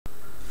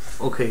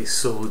Okay,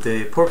 so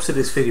the purpose of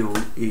this video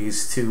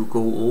is to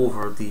go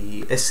over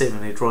the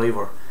S7A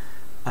driver,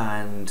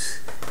 and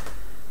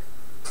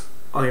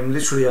I'm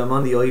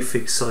on the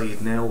Ifix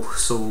side now.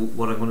 So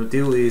what I'm going to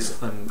do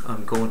is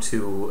I'm going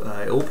to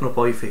open up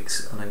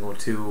Ifix, and I'm going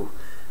to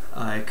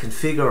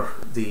configure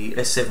the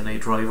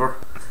S7A driver,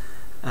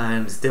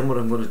 and then what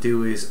I'm going to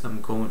do is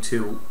I'm going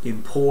to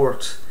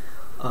import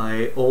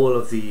all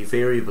of the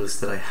variables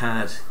that I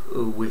had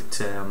with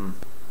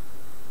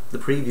the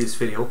previous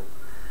video.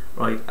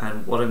 Right,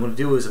 and what I'm going to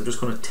do is I'm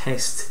just going to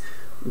test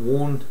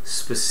one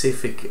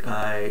specific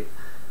bit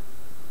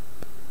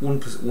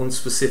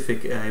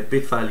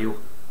value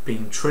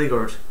being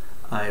triggered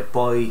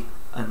by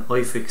an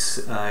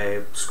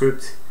Ifix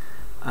script,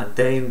 and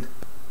then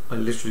I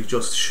literally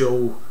just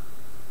show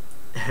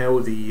how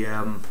the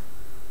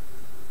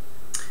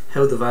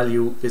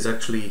value is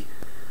actually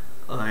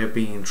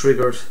being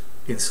triggered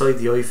inside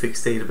the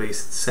Ifix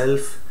database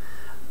itself.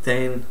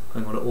 Then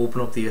I'm going to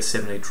open up the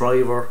S7A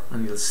driver,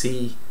 and you'll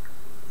see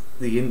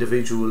the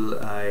individual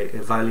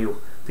value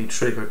being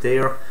triggered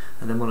there.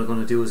 And then what I'm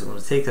going to do is I'm going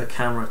to take that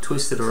camera,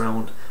 twist it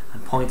around,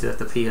 and point it at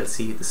the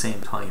PLC at the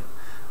same time,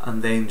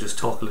 and then just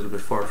talk a little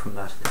bit further from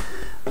that.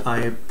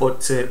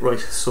 Right,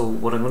 so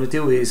what I'm going to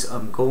do is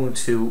I'm going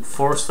to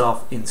first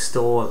off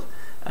install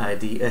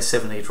the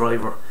S7A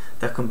driver.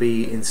 That can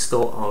be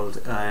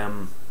installed.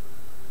 I'll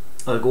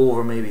go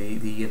over maybe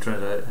the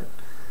internet.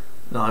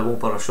 No, I won't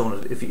bother showing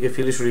it. If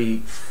you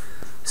literally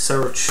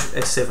search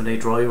S7A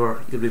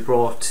driver, you'll be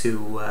brought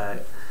to a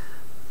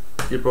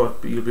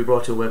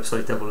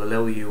website that will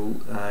allow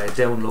you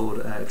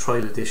download a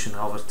trial edition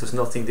of it. There's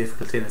nothing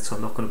difficult in it, so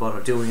I'm not going to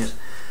bother doing it.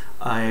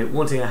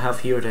 One thing I have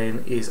here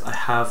then is I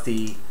have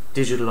the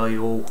Digital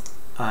I/O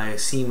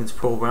Siemens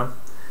program,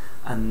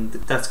 and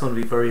that's going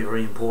to be very,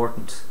 very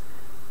important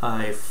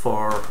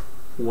for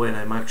when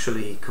I'm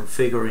actually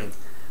configuring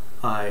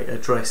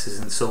addresses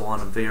and so on,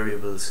 and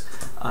variables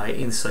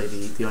inside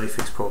the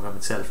Ifix program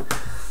itself.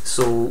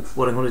 So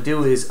what I'm going to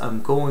do is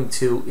I'm going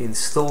to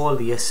install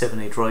the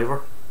S7A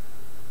driver.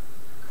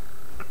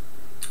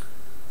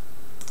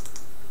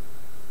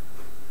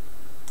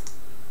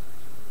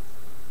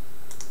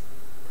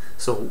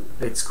 So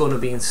it's going to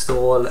be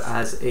installed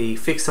as a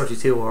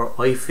Fix32 or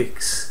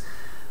Ifix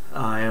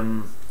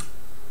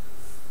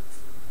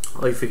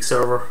Ifix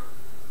server,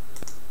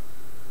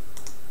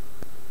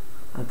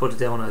 and put it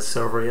down as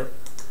server. Yep.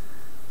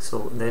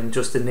 So then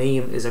just the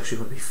name is actually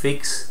going to be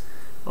Fix,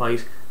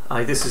 right?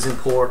 This is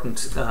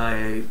important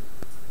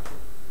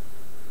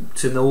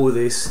to know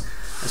this,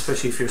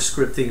 especially if you're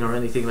scripting or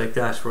anything like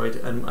that, right?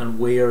 And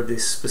where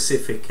this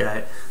specific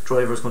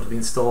driver is going to be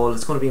installed.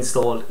 It's going to be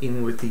installed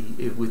in with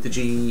the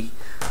GE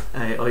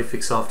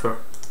Ifix software.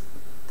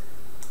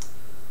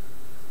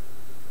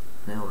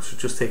 Now it should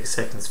just take a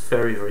second. It's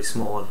very, very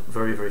small,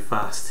 very, very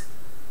fast.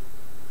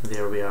 And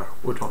there we are.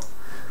 We're done.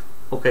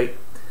 Okay.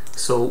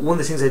 So one of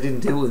the things I didn't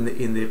do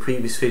in the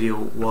previous video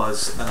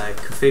was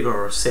configure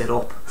or set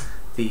up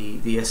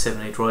the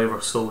S7A driver.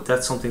 So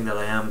that's something that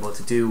I am going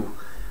to do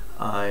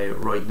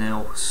right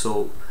now.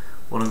 So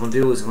what I'm going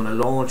to do is I'm going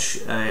to launch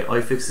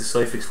Ifix. This is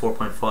Ifix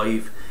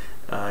 4.5.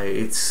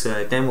 It's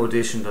a demo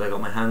edition that I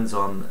got my hands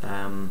on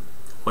a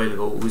while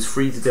ago. It was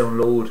free to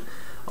download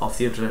off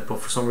the internet,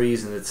 but for some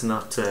reason it's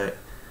not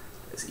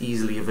it's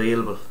easily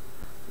available.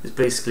 It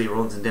basically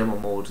runs in demo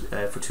mode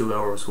for 2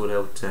 hours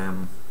without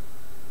a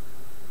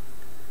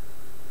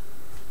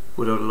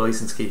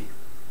license key.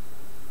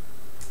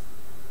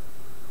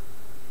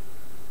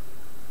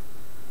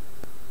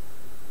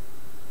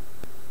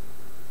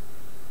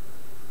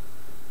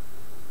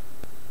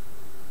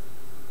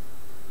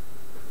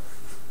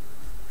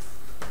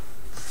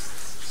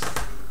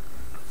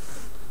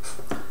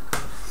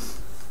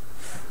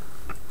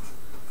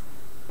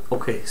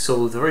 Okay,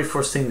 so the very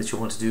first thing that you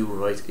want to do,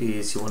 right,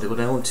 is you want to go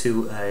down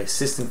to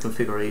system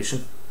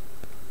configuration,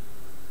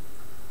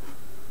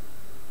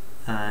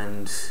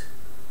 and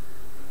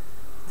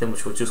then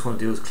what you just want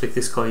to do is click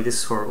this guy. This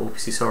is for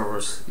OPC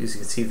servers. As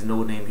you can see, the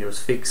node name here is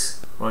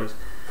Fix, right?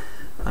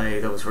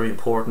 That was very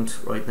important,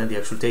 right? And then the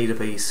actual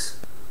database,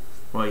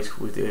 right,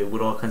 with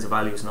all kinds of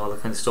values and all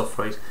that kind of stuff,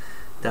 right?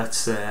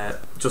 That's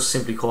just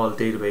simply called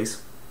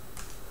database,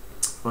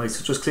 right?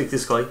 So just click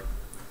this guy,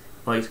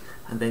 right,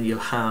 and then you'll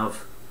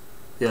have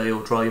the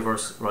I/O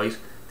drivers, right?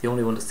 The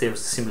only one that's there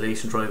is the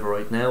simulation driver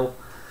right now.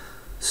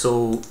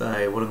 So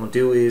what I'm going to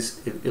do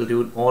is it'll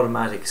do an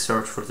automatic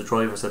search for the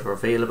drivers that are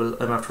available.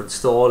 I'm after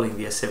installing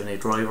the S7A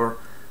driver.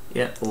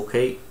 Yeah,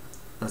 okay,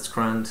 that's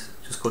grand.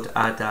 Just go to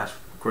add that.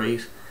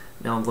 Great.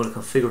 Now I'm going to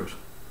configure it.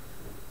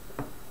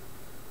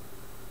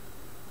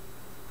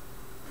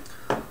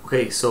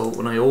 Okay, so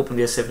when I open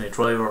the S7A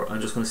driver,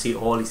 I'm just going to see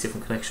all these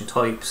different connection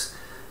types,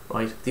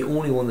 right? The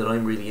only one that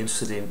I'm really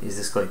interested in is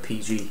this guy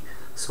PG.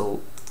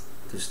 So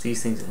there's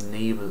these things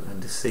enable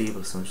and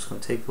disable, so I'm just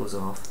going to take those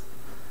off.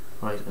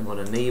 Right, I'm going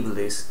to enable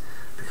this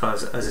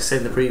because, as I said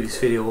in the previous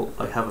video,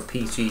 I have a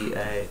PC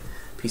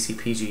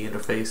PG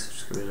interface.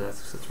 Just get rid of that,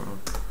 that's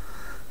wrong.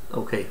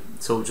 Okay,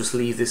 so just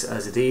leave this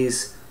as it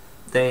is.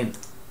 Then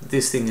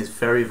this thing is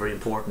very, very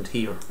important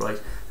here, right?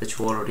 That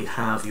you already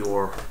have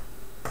your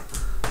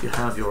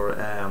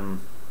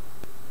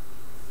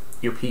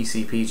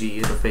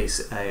PCPG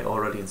interface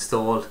already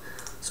installed.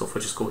 So if I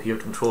just go here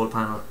to control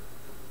panel,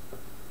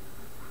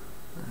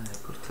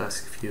 go to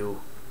classic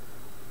view,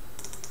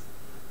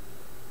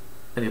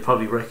 and you'll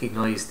probably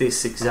recognize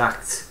this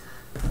exact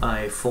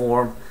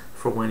form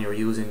for when you're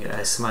using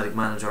a schematic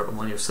manager and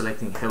when you're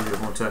selecting how you're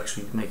going to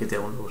actually make a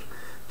download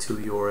to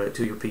your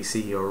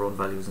PC or run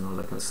values and all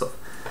that kind of stuff.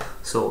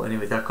 So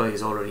anyway, that guy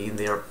is already in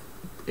there.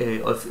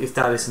 If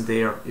that isn't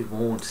there, it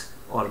won't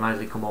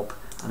automatically come up,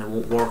 and it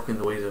won't work in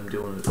the way that I'm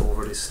doing it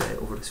over this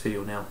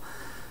video now.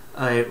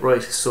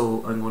 Right,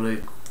 so I'm going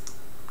to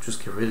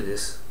just get rid of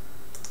this.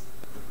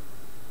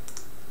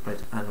 Right,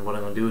 and what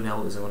I'm going to do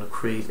now is I'm going to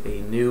create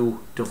a new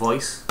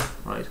device.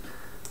 Right,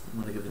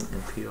 I'm going to give it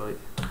an MPI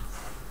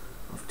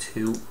of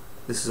 2.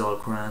 This is all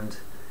grand.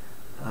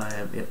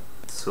 Yeah,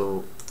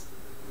 so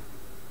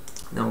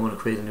now I'm going to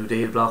create a new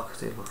data block.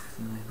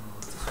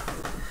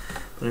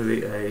 But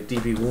anyway,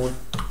 DB1,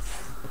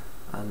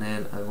 and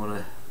then I'm going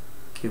to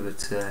give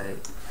it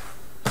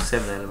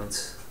 7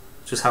 elements.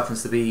 Just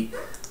happens to be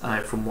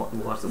from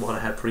what I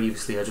had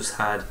previously. I just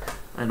had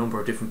a number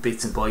of different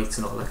bits and bytes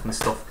and all that kind of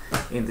stuff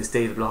in this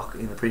data block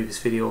in the previous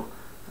video.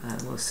 And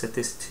I'm going to set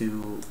this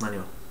to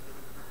manual.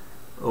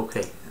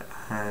 Okay,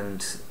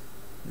 and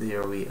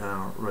there we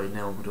are. Right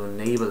now I'm going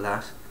to enable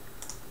that.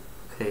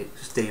 Okay,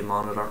 just data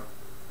monitor.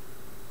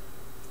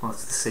 Oh,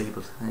 it's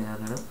disabled. Hang on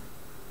a minute.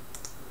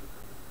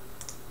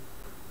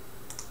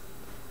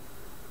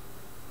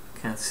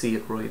 Can't see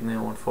it right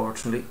now,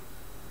 unfortunately.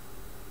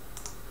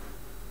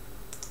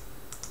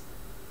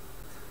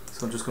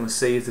 So I'm just going to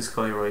save this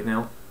guy right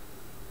now.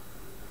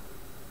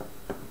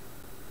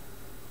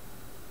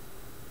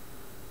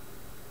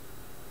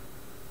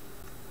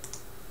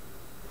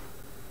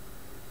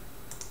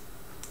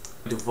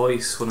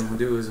 Device, what I'm going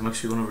to do is I'm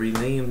actually going to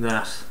rename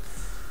that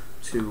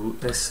to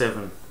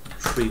S7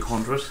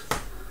 300.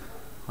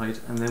 Right,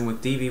 and then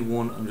with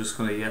DB1 I'm just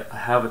going to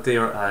have it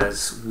there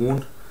as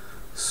 1.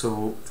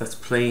 So that's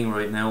playing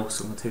right now,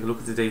 so I'm going to take a look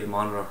at the data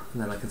monitor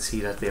and then I can see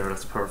that there.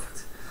 That's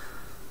perfect.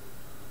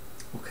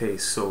 Okay,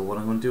 so what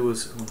I'm going to do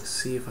is I'm going to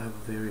see if I have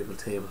a variable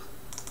table.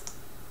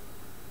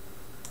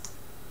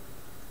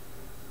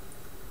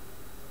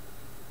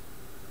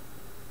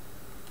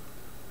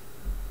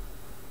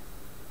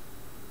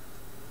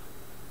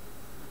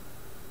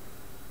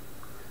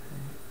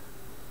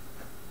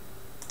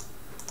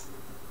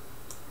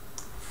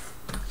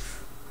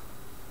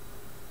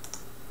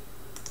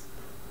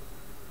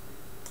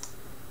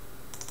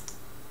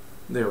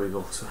 There we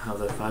go, so have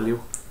that value.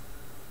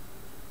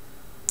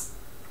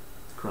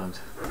 Grand.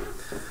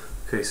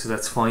 Okay, so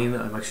that's fine.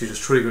 I'm actually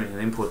just triggering an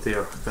input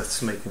there.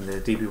 That's making the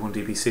DB1,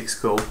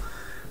 DB6 go.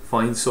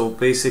 Fine, so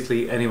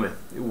basically, anyway,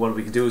 what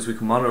we can do is we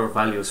can monitor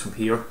values from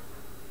here.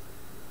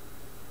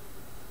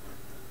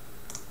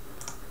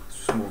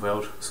 Let's just move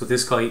out. So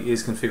this guy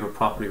is configured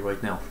properly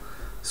right now.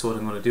 So what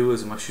I'm going to do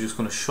is I'm actually just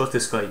going to shut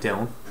this guy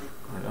down.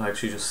 I'll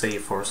actually just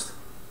save first.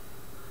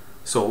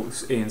 So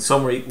in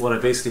summary, what I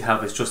basically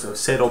have is just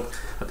set up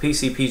a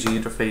PCPG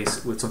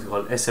interface with something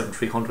called S7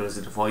 300 as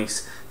a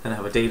device, and I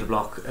have a data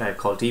block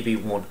called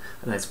DB1,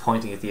 and it's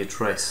pointing at the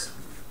address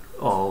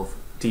of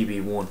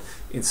DB1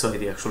 inside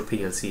the actual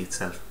PLC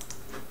itself.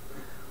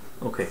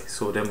 Okay,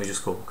 so then we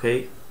just go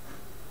okay,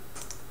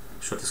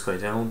 shut this guy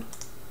down.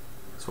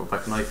 So we're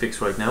back in Ifix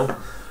right now.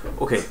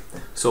 Okay,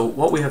 so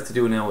what we have to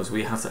do now is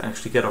we have to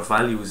actually get our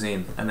values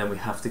in, and then we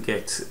have to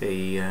get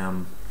a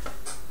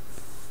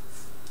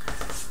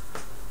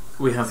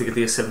we have to get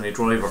the S7A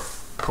driver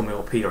coming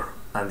up here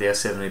and the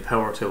S7A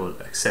power tool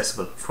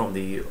accessible from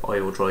the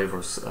IO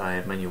drivers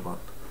menu bar.